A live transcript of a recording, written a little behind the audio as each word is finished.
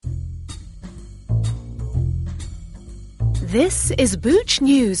This is Booch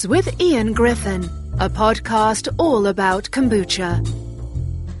News with Ian Griffin, a podcast all about kombucha.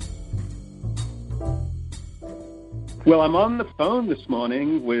 Well, I'm on the phone this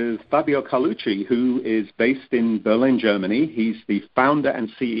morning with Fabio Carlucci, who is based in Berlin, Germany. He's the founder and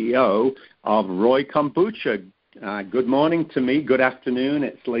CEO of Roy Kombucha. Good morning to me. Good afternoon.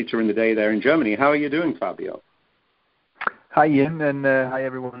 It's later in the day there in Germany. How are you doing, Fabio? Hi, Ian, and hi,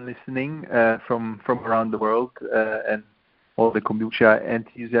 everyone listening from around the world and all the kombucha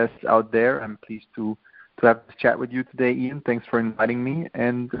enthusiasts out there. I'm pleased to have this chat with you today, Ian. Thanks for inviting me,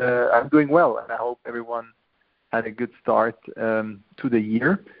 and I'm doing well, and I hope everyone had a good start to the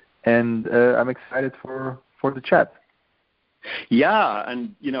year, and I'm excited for the chat. Yeah,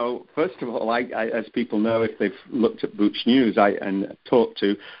 and, you know, first of all, I as people know, if they've looked at Booch News and talked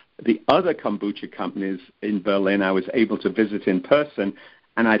to the other kombucha companies in Berlin, I was able to visit in person,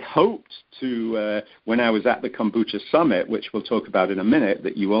 and I'd hoped to, when I was at the Kombucha Summit, which we'll talk about in a minute,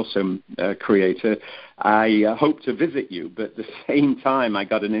 that you also created, I hoped to visit you, but at the same time I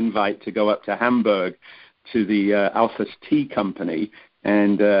got an invite to go up to Hamburg to the Alpha's Tea Company,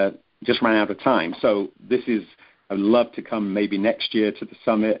 and just ran out of time. So I'd love to come maybe next year to the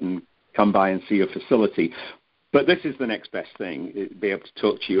summit and come by and see your facility. But this is the next best thing, be able to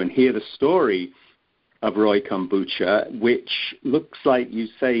talk to you and hear the story of Roy Kombucha, which looks like you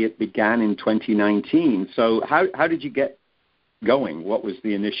say it began in 2019. So how did you get going? What was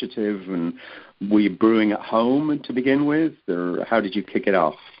the initiative, and were you brewing at home to begin with, or how did you kick it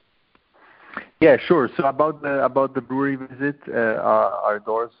off? Yeah, sure. So about the brewery visit, our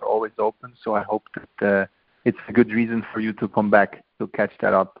doors are always open. So I hope that it's a good reason for you to come back to catch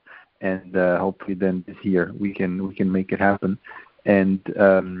that up, and hopefully then this year we can make it happen. And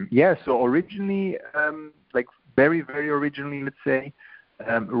so originally, like very very originally, let's say,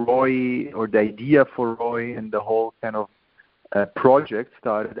 Roy, or the idea for Roy and the whole kind of project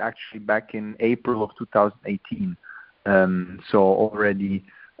started actually back in April of 2018. So already.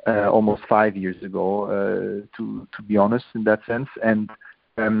 Almost 5 years ago, to be honest, in that sense, and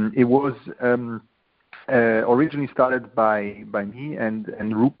it was originally started by me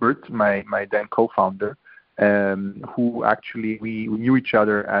and Rupert, my then co-founder, who actually we knew each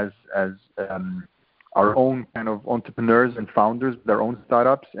other as our own kind of entrepreneurs and founders with our own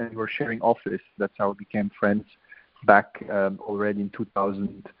startups, and we were sharing office. That's how we became friends back already in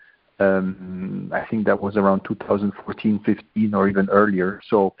 2000. I think that was around 2014, 15, or even earlier.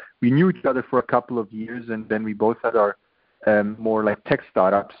 So we knew each other for a couple of years, and then we both had our more like tech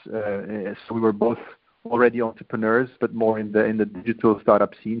startups. So we were both already entrepreneurs, but more in the digital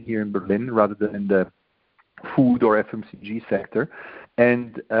startup scene here in Berlin rather than in the food or FMCG sector.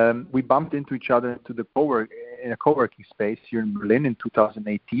 And we bumped into each other in a co-working space here in Berlin in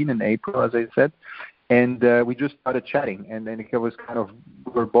 2018 in April, as I said. And we just started chatting, and then it was kind of,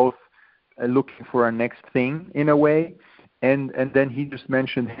 we were both looking for our next thing in a way, and then he just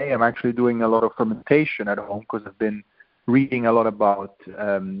mentioned, hey, I'm actually doing a lot of fermentation at home because I've been reading a lot about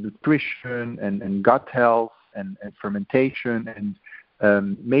nutrition and gut health and fermentation,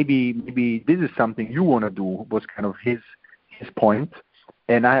 and maybe this is something you want to do, was kind of his point.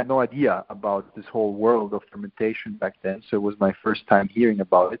 And I had no idea about this whole world of fermentation back then, so it was my first time hearing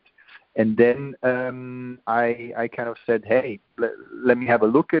about it. And then I kind of said, hey, let me have a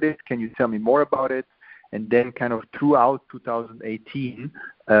look at it. Can you tell me more about it? And then kind of throughout 2018,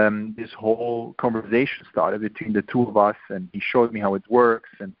 this whole conversation started between the two of us, and he showed me how it works.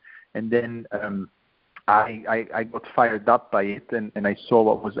 And then I got fired up by it, and I saw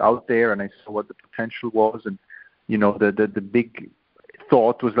what was out there, and I saw what the potential was. And, you know, the big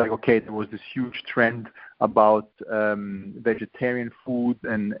thought was like, okay, there was this huge trend about vegetarian food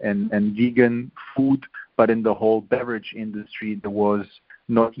and vegan food, but in the whole beverage industry there was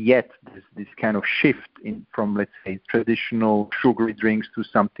not yet this kind of shift from, let's say, traditional sugary drinks to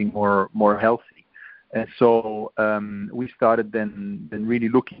something more healthy. And so we started then really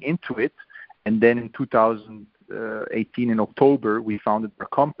looking into it, and then in 2018 in October we founded our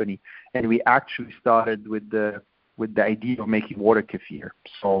company, and we actually started with the idea of making water kefir.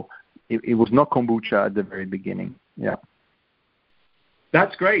 So it was not kombucha at the very beginning. Yeah.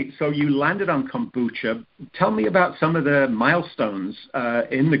 That's great. So you landed on kombucha. Tell me about some of the milestones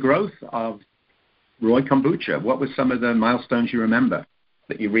in the growth of Roy Kombucha. What were some of the milestones you remember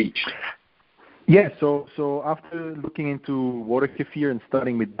that you reached? Yeah, so after looking into water kefir and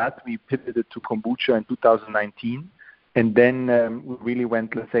starting with that, we pivoted to kombucha in 2019. And then we really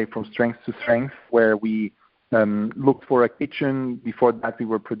went, let's say, from strength to strength, where we looked for a kitchen. Before that, we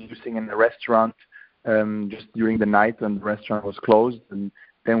were producing in a restaurant just during the night when the restaurant was closed. And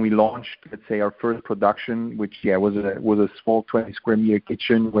Then we launched, let's say, our first production, which was a small 20 square meter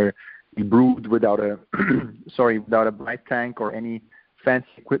kitchen where we brewed without a bright tank or any fancy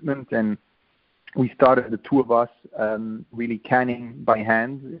equipment, and we started, the two of us, really canning by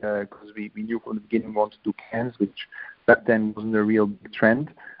hand because we knew from the beginning we wanted to do cans, which back then wasn't a real big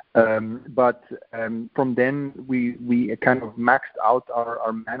trend. But from then we kind of maxed out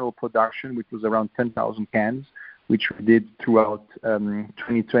our manual production, which was around 10,000 cans, which we did throughout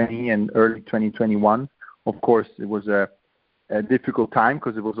 2020 and early 2021. Of course, it was a difficult time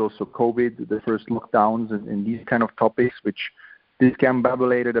because it was also COVID, the first lockdowns and these kind of topics, which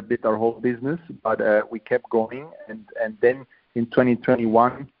discombobulated a bit our whole business, but we kept going. And then in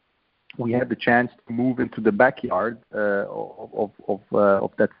 2021, we had the chance to move into the backyard of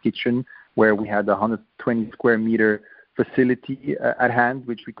that kitchen, where we had a 120 square meter facility at hand,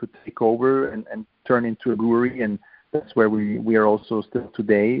 which we could take over and turn into a brewery. And that's where we are also still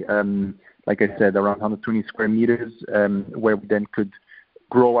today. Like I said, around 120 square meters, where we then could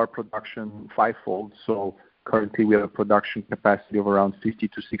grow our production fivefold. So currently we have a production capacity of around 50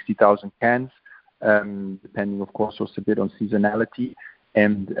 to 60,000 cans, depending, of course, also a bit on seasonality.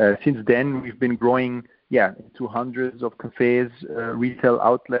 And since then, we've been growing, into hundreds of cafes, retail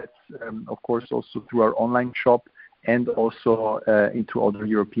outlets, of course, also through our online shop, and also into other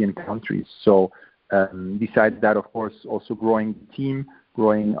European countries. So besides that, of course, also growing the team,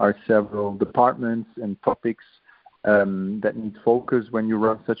 growing our several departments and topics that need focus when you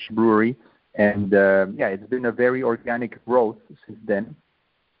run such a brewery. And it's been a very organic growth since then,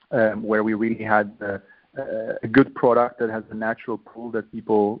 where we really had a good product that has a natural pull that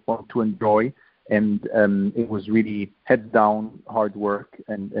people want to enjoy. And it was really heads down, hard work,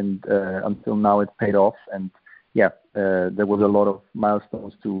 and until now it paid off. And there was a lot of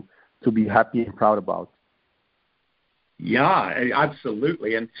milestones to be happy and proud about. Yeah,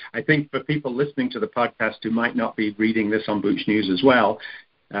 absolutely. And I think for people listening to the podcast who might not be reading this on Booch News as well,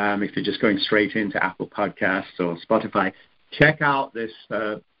 if you're just going straight into Apple Podcasts or Spotify, check out this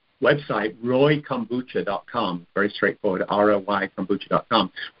website, roykombucha.com, very straightforward,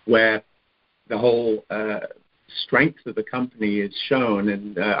 roykombucha.com, where the whole strength of the company is shown.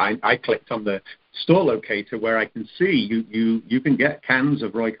 And I clicked on the store locator where I can see you can get cans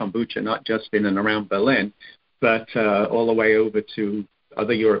of Roy Kombucha, not just in and around Berlin, but all the way over to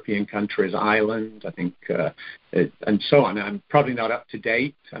other European countries, Ireland, I think, and so on. I'm probably not up to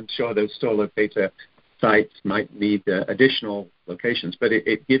date. I'm sure those store locator sites might need additional locations, but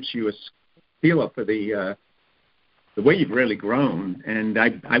it gives you a feel for the way you've really grown. And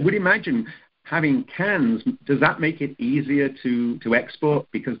I would imagine having cans, does that make it easier to export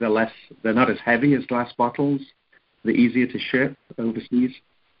because they're not as heavy as glass bottles? They're easier to ship overseas?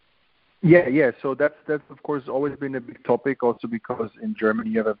 Yeah. So that's of course always been a big topic, also because in Germany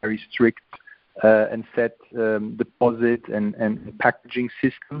you have a very strict and set deposit and packaging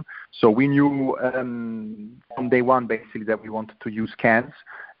system. So we knew from day one basically that we wanted to use cans,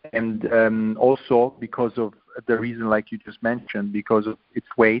 and also because of the reason like you just mentioned, because of its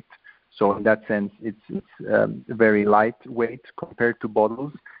weight. So in that sense, it's very lightweight compared to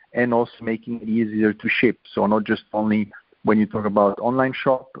bottles, and also making it easier to ship. So not just only when you talk about online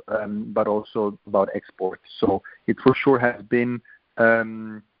shop, but also about export. So it for sure has been a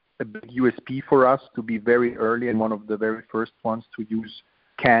big USP for us to be very early and one of the very first ones to use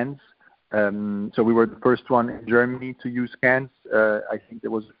cans. So we were the first one in Germany to use cans. I think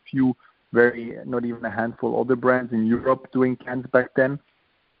there was a few, not even a handful other brands in Europe doing cans back then.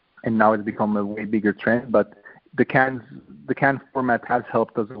 And now it's become a way bigger trend. But the can format has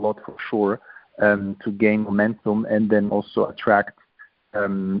helped us a lot for sure. To gain momentum and then also attract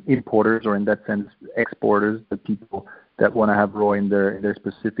importers, or in that sense exporters, the people that want to have Roy in their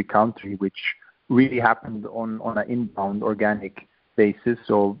specific country, which really happened on an inbound organic basis.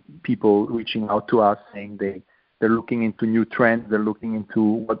 So people reaching out to us saying they're looking into new trends, they're looking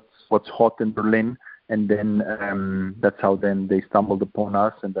into what's hot in Berlin, and then that's how then they stumbled upon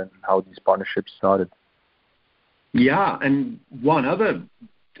us, and then how these partnerships started. Yeah, and one other.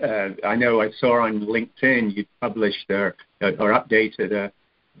 I know I saw on LinkedIn you published or updated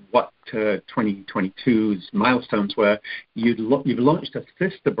what 2022's milestones were. You've launched a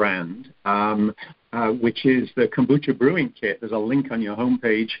sister brand, which is the Kombucha Brewing Kit. There's a link on your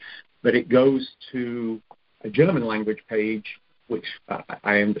homepage, but it goes to a German language page, which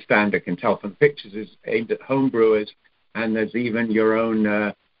I understand, I can tell from pictures, is aimed at home brewers, and there's even your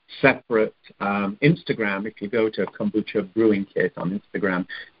own separate Instagram if you go to Kombucha Brewing Kit on Instagram.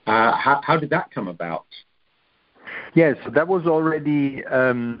 How did that come about? Yes, so that was already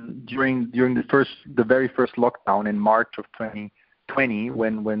during the very first lockdown in March of 2020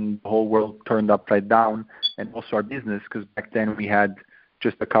 when the whole world turned upside down, and also our business, because back then we had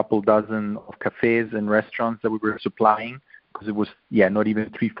just a couple dozen of cafes and restaurants that we were supplying, because it was not even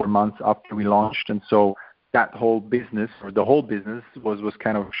 3-4 months after we launched, and so that whole business, or the whole business, was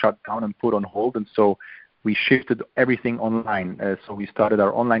kind of shut down and put on hold, and so we shifted everything online. So we started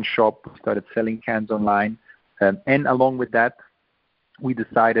our online shop, we started selling cans online, and along with that, we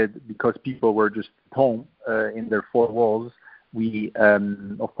decided, because people were just home in their 4 walls, we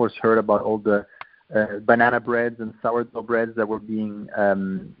of course heard about all the banana breads and sourdough breads that were being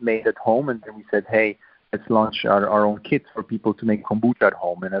made at home, and then we said, hey, let's launch our own kits for people to make kombucha at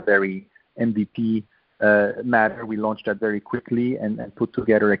home in a very MVP matter. We launched that very quickly and put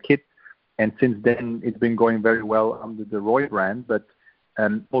together a kit. And since then, it's been going very well under the ROY brand. But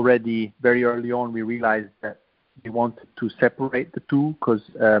already very early on, we realized that we wanted to separate the two, because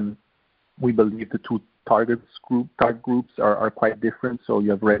we believe the two target groups are quite different. So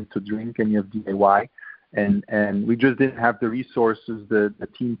you have ready to drink and you have DIY. And we just didn't have the resources, the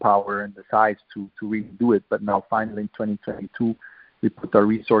team power and the size to really do it. But now finally in 2022, we put our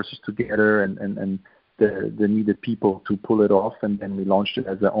resources together and the needed people to pull it off, and then we launched it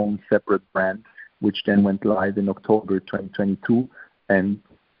as our own separate brand, which then went live in October 2022. And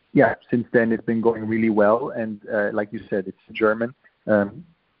since then it's been going really well. And like you said, it's German.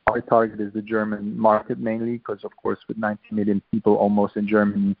 Our target is the German market mainly, because of course with 90 million people almost in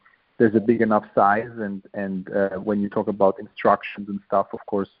Germany, there's a big enough size. And when you talk about instructions and stuff, of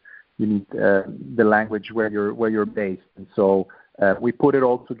course you need the language where you're based. And so we put it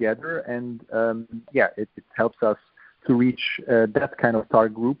all together, and it helps us to reach that kind of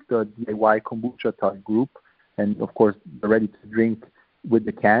target group, the DIY kombucha target group, and of course the ready to drink with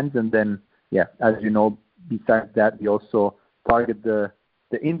the cans. And then, as you know, besides that, we also target the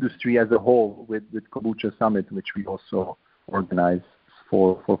industry as a whole with Kombucha Summit, which we also organize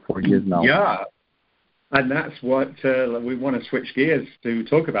for 4 years now. Yeah. And that's what we want to switch gears to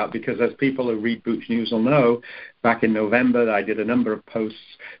talk about, because as people who read Booch News will know, back in November I did a number of posts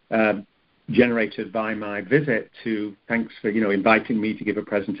generated by my visit to, thanks for inviting me to give a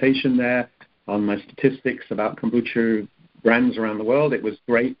presentation there on my statistics about kombucha brands around the world. It was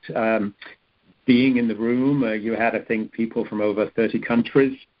great being in the room. You had, I think, people from over 30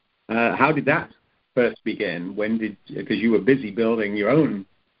 countries. How did that first begin? Because you were busy building your own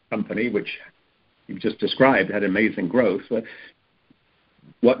company, which you've just described had amazing growth.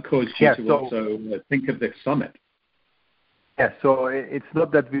 What caused you to also think of this summit? So it's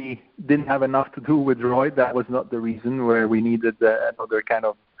not that we didn't have enough to do with ROY. That was not the reason where we needed another kind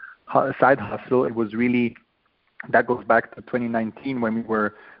of side hustle. It was really, that goes back to 2019 when we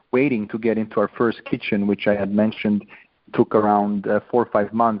were waiting to get into our first kitchen, which I had mentioned took around 4 or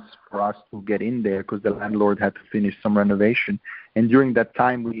 5 months for us to get in there, because the landlord had to finish some renovation. And during that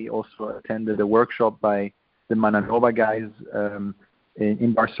time, we also attended a workshop by the Mananova guys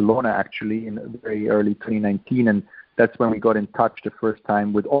in Barcelona, actually, in very early 2019. And that's when we got in touch the first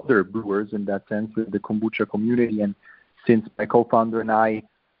time with other brewers, in that sense, with the kombucha community. And since my co-founder and I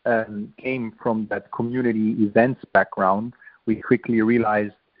came from that community events background, we quickly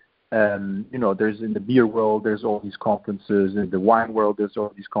realized, there's in the beer world, there's all these conferences. In the wine world, there's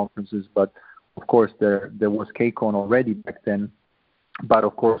all these conferences. But of course, there was KCON already back then. But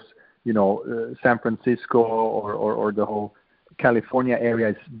of course, San Francisco or the whole California area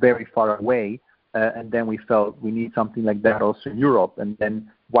is very far away. And then we felt we need something like that also in Europe. And then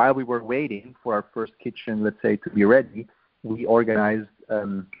while we were waiting for our first kitchen, let's say, to be ready, we organized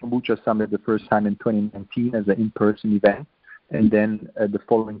Kombucha Summit the first time in 2019 as an in-person event. And then the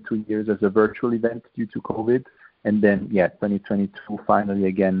following 2 years as a virtual event due to COVID. And then, 2022 finally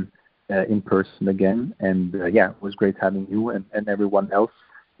again in person again. And it was great having you and everyone else.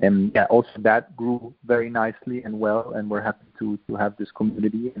 And also that grew very nicely and well. And we're happy to have this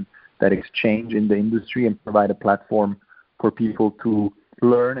community and that exchange in the industry and provide a platform for people to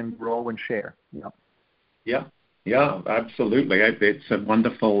learn and grow and share. Yeah, absolutely. It's a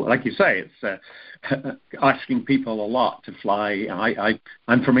wonderful, like you say, it's asking people a lot to fly.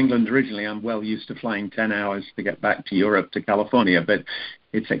 I'm from England originally. I'm well used to flying 10 hours to get back to Europe, to California, but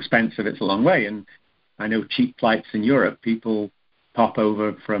it's expensive. It's a long way. And I know cheap flights in Europe, people pop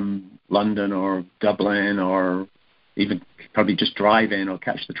over from London or Dublin or even probably just drive in or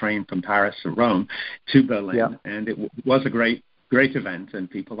catch the train from Paris or Rome to Berlin. Yeah. And it was a great event, and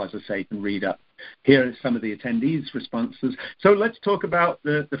people, as I say, can read up. Here are some of the attendees' responses. So let's talk about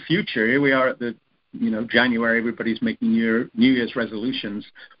the future. Here we are at the January. Everybody's making New Year's resolutions.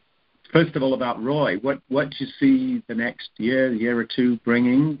 First of all, about ROY. What do you see the next year or two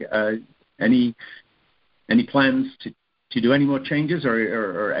bringing? Any plans you do any more changes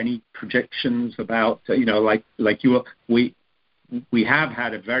or any projections about, we have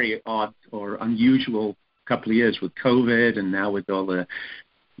had a very odd or unusual couple of years with COVID, and now with all the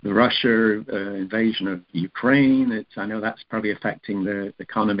Russia invasion of Ukraine. I know that's probably affecting the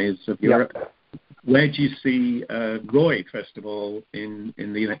economies of Europe. Yeah. Where do you see Roy, first of all, in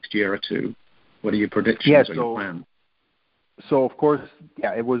the next year or two? What are your predictions or your plans? So, of course,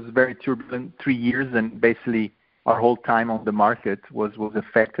 it was very turbulent 3 years, and basically our whole time on the market was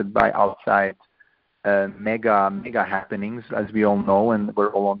affected by outside mega happenings, as we all know, and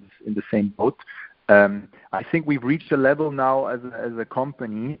we're all in the same boat. I think we've reached a level now as a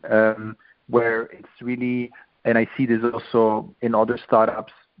company where it's really, and I see this also in other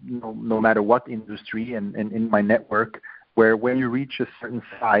startups, no matter what industry, and in my network, where when you reach a certain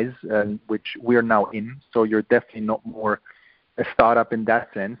size, which we're now in, so you're definitely not more a startup in that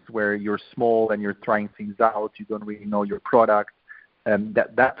sense, where you're small and you're trying things out, you don't really know your product.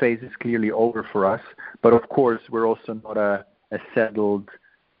 That phase is clearly over for us. But of course, we're also not a settled,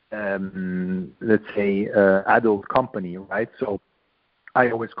 let's say, adult company, right? So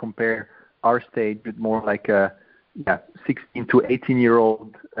I always compare our stage with more like a 16 to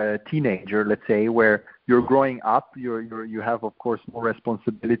 18-year-old teenager, let's say, where you're growing up, you have, of course, more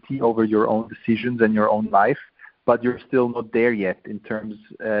responsibility over your own decisions and your own life, but you're still not there yet in terms,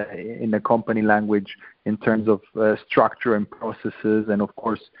 in the company language, in terms of structure and processes. And of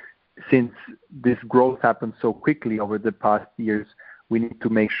course, since this growth happened so quickly over the past years, we need to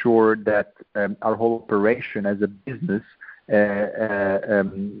make sure that our whole operation as a business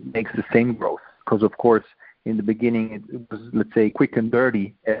makes the same growth. Because of course, in the beginning, it was, let's say, quick and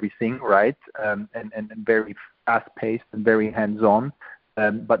dirty, everything, right? And very fast-paced and very hands-on.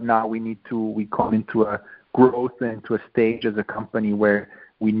 But now we come into a growth and into a stage as a company where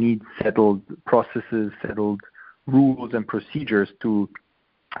we need settled processes, settled rules and procedures to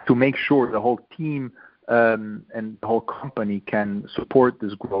make sure the whole team and the whole company can support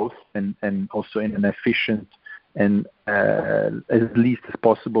this growth and also in an efficient and as least as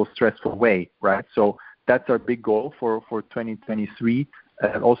possible stressful way, right? So that's our big goal for 2023.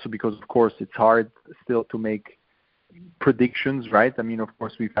 Also because, of course, it's hard still to make predictions, right? I mean, of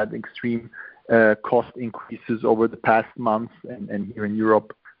course, we've had extreme cost increases over the past months, and here in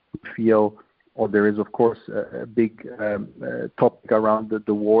Europe, we feel, there is, of course, a big topic around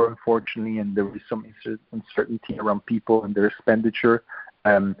the war, unfortunately, and there is some uncertainty around people and their expenditure.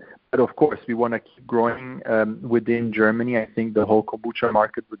 But of course, we want to keep growing within Germany. I think the whole kombucha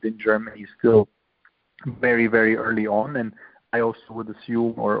market within Germany is still very, very early on, and I also would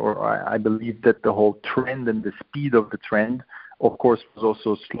assume, or I believe that the whole trend and the speed of the trend, of course, was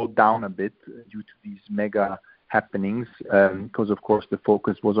also slowed down a bit due to these mega happenings, because of course the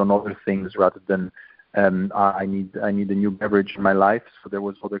focus was on other things rather than I need a new beverage in my life. So there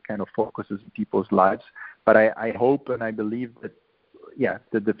was other kind of focuses in people's lives. But I hope and I believe that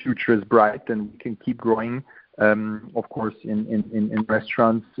that the future is bright and we can keep growing. Of course, in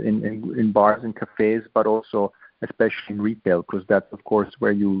restaurants, in bars and cafes, but also especially in retail, because that's of course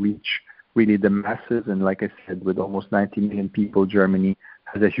where you reach really the masses. And like I said, with almost 90 million people, Germany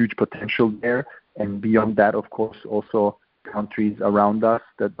has a huge potential there. And beyond that, of course, also countries around us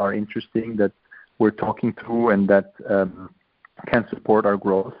that are interesting, that we're talking to and that can support our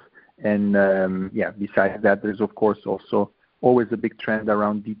growth. And besides that, there's of course also always a big trend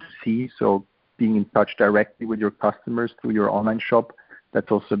around D2C. So being in touch directly with your customers through your online shop,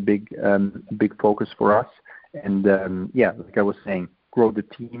 that's also a big focus for us. And like I was saying, grow the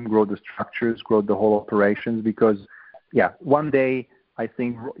team, grow the structures, grow the whole operations, because one day I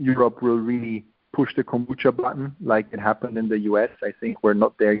think Europe will really push the kombucha button like it happened in the US. I think we're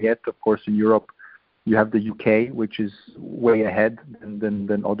not there yet. Of course, in Europe, you have the UK, which is way ahead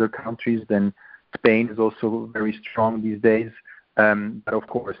than other countries. Then Spain is also very strong these days. But of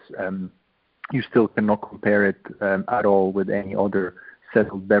course, you still cannot compare it at all with any other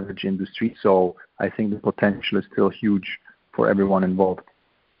settled beverage industry. So I think the potential is still huge for everyone involved.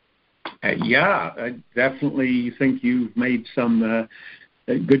 I definitely think you've made some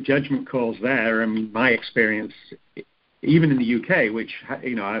good judgment calls there. I mean, my experience, even in the UK, which,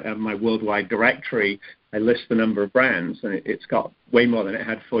 I have my worldwide directory, I list the number of brands, and it's got way more than it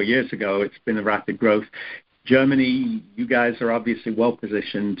had 4 years ago. It's been a rapid growth. Germany, you guys are obviously well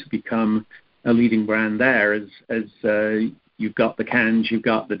positioned to become a leading brand there as you've got the cans, you've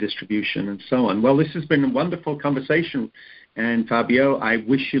got the distribution, and so on. Well, this has been a wonderful conversation. And Fabio, I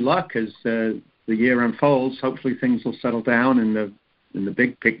wish you luck as the year unfolds. Hopefully things will settle down in the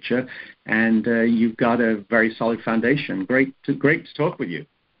big picture, and you've got a very solid foundation. Great to talk with you.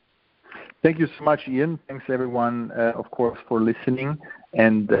 Thank you so much, Ian. Thanks, everyone, of course, for listening.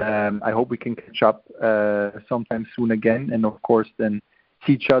 And I hope we can catch up sometime soon again. And, of course, then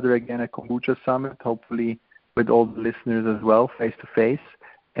see each other again at Kombucha Summit, hopefully with all the listeners as well, face-to-face.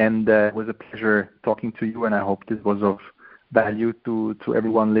 And it was a pleasure talking to you, and I hope this was of value to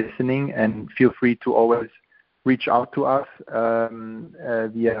everyone listening. And feel free to always reach out to us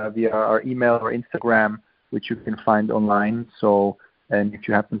via our email or Instagram, which you can find online. So, and if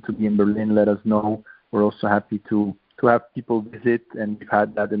you happen to be in Berlin, let us know. We're also happy to have people visit, and we've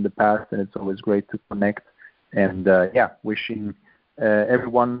had that in the past, and it's always great to connect. And wishing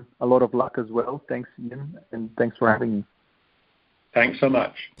everyone a lot of luck as well. Thanks, Ian, and thanks for having me. Thanks so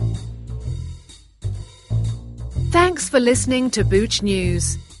much. Thanks for listening to Booch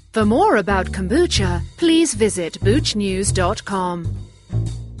News. For more about kombucha, please visit boochnews.com.